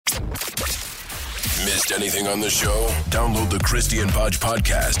Missed anything on the show? Download the Christy and Podge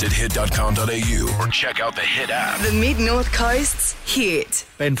podcast at hit.com.au or check out the Hit app. The Mid-North Coast's Hit.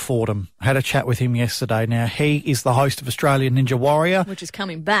 Ben Fordham. Had a chat with him yesterday. Now, he is the host of Australian Ninja Warrior. Which is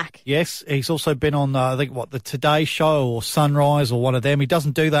coming back. Yes, he's also been on, the Today Show or Sunrise or one of them. He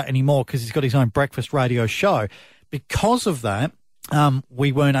doesn't do that anymore because he's got his own breakfast radio show. Because of that,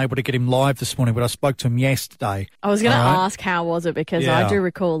 we weren't able to get him live this morning, but I spoke to him yesterday. I was going to ask how was it, because Yeah. I do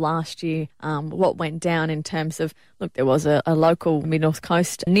recall last year what went down in terms of, look, there was a local Mid-North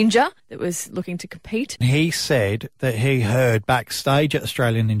Coast ninja that was looking to compete. He said that he heard backstage at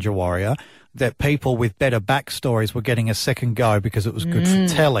Australian Ninja Warrior that people with better backstories were getting a second go because it was good for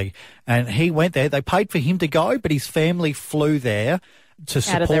telly. And he went there. They paid for him to go, but his family flew there to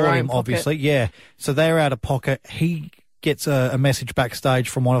Out of their support own him, pocket. obviously. Yeah. So they're out of pocket. He gets a message backstage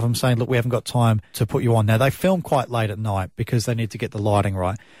from one of them saying, look, we haven't got time to put you on. Now, they film quite late at night because they need to get the lighting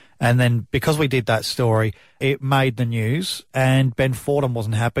right. And then because we did that story, it made the news, and Ben Fordham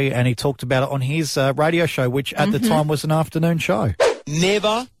wasn't happy, and he talked about it on his radio show, which at the time was an afternoon show.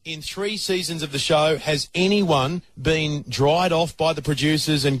 Never in 3 seasons of the show has anyone been dried off by the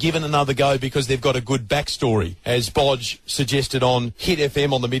producers and given another go because they've got a good backstory, as Bodge suggested on Hit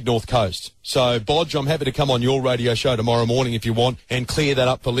FM on the Mid-North Coast. So, Bodge, I'm happy to come on your radio show tomorrow morning if you want and clear that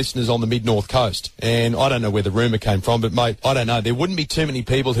up for listeners on the Mid-North Coast. And I don't know where the rumour came from, but, mate, I don't know. There wouldn't be too many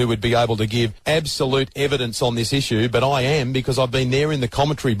people who would be able to give absolute evidence on this issue, but I am, because I've been there in the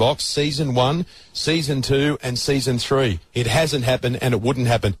commentary box, Season 1, Season 2 and Season 3. It hasn't happened and it wouldn't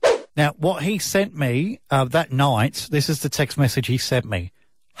happen. Now, what he sent me that night, this is the text message he sent me.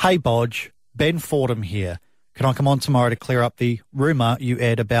 Hey, Bodge, Ben Fordham here. Can I come on tomorrow to clear up the rumour you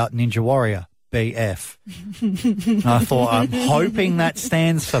aired about Ninja Warrior? BF. And I thought, I'm hoping that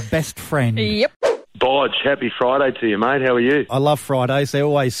stands for best friend. Yep. Bodge, happy Friday to you, mate. How are you? I love Fridays. They're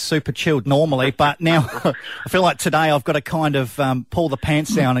always super chilled normally, but now I feel like today I've got to kind of pull the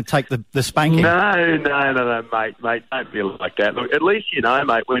pants down and take the spanking. No, mate. Don't feel like that. Look, at least you know,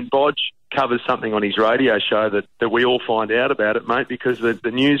 mate, when Bodge covers something on his radio show that we all find out about it, mate, because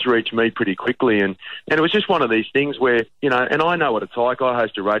the news reached me pretty quickly. And it was just one of these things where, you know, and I know what it's like. I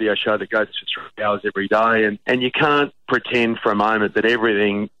host a radio show that goes for 3 hours every day, and you can't pretend for a moment that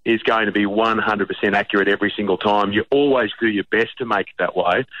everything is going to be 100% accurate every single time. You always do your best to make it that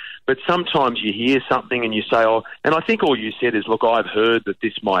way. But sometimes you hear something and you say, oh, and I think all you said is, look, I've heard that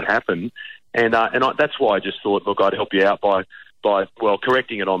this might happen. And that's why I just thought, look, I'd help you out by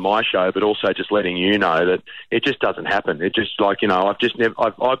correcting it on my show, but also just letting you know that it just doesn't happen. It just, like, you know,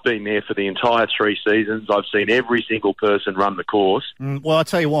 I've been there for the entire 3 seasons. I've seen every single person run the course. Well, I'll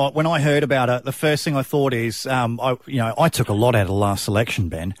tell you what, when I heard about it, the first thing I thought is, I took a lot out of the last election,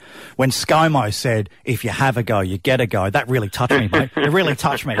 Ben. When ScoMo said, if you have a go, you get a go, that really touched me, mate. It really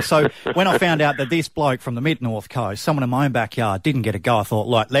touched me. So when I found out that this bloke from the Mid-North Coast, someone in my own backyard, didn't get a go, I thought,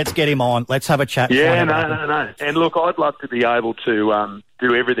 look, let's get him on, let's have a chat. Yeah, no. And look, I'd love to be able to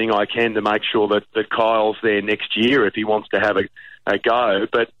do everything I can to make sure that Kyle's there next year if he wants to have a go.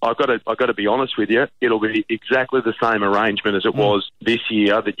 But I've got to be honest with you, it'll be exactly the same arrangement as it was this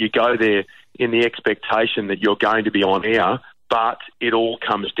year, that you go there in the expectation that you're going to be on air, but it all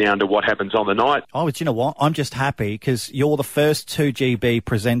comes down to what happens on the night. Oh, but you know what? I'm just happy because you're the first 2GB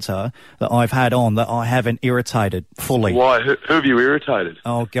presenter that I've had on that I haven't irritated fully. Why? Who have you irritated?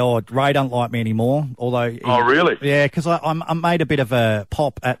 Oh, God. Ray don't like me anymore, although... Oh, really? Yeah, because I made a bit of a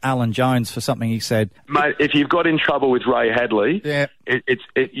pop at Alan Jones for something he said. Mate, if you've got in trouble with Ray Hadley, yeah,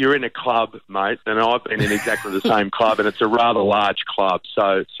 you're in a club, mate, and I've been in exactly the same club, and it's a rather large club,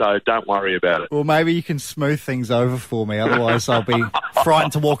 so don't worry about it. Well, maybe you can smooth things over for me, otherwise I'll be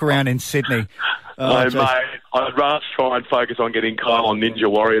frightened to walk around in Sydney. Mate, I'd rather try and focus on getting Kyle on Ninja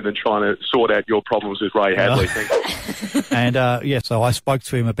Warrior than trying to sort out your problems with Ray Hadley. And, so I spoke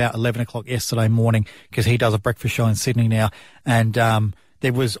to him about 11 o'clock yesterday morning because he does a breakfast show in Sydney now, and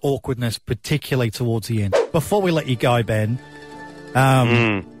there was awkwardness, particularly towards the end. Before we let you go, Ben,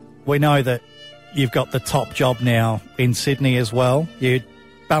 we know that you've got the top job now in Sydney as well. You're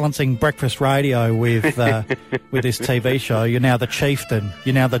balancing breakfast radio with this TV show. You're now the chieftain.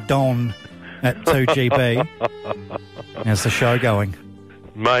 You're now the Don at 2GB. How's the show going?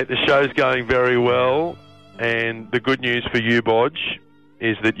 Mate, the show's going very well, and the good news for you, Bodge,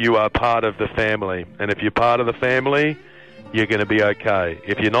 is that you are part of the family. And if you're part of the family, you're going to be okay.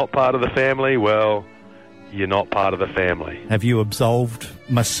 If you're not part of the family, well, you're not part of the family. Have you absolved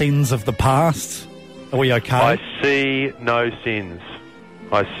my sins of the past? Are we okay? I see no sins.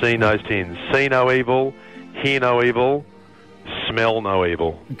 I see no sins. See no evil, hear no evil, smell no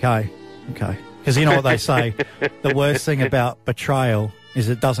evil. Okay. Because you know what they say, the worst thing about betrayal is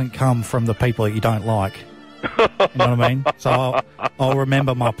it doesn't come from the people that you don't like. You know what I mean? So I'll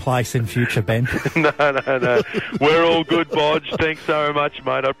remember my place in future, Ben. No. We're all good, Bodge. Thanks so much,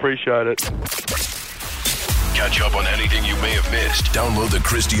 mate. I appreciate it. Catch up on anything you may have missed. Download the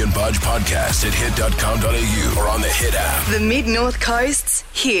Christy and Bodge podcast at hit.com.au or on the Hit app. The Mid North Coast's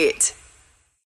Hit.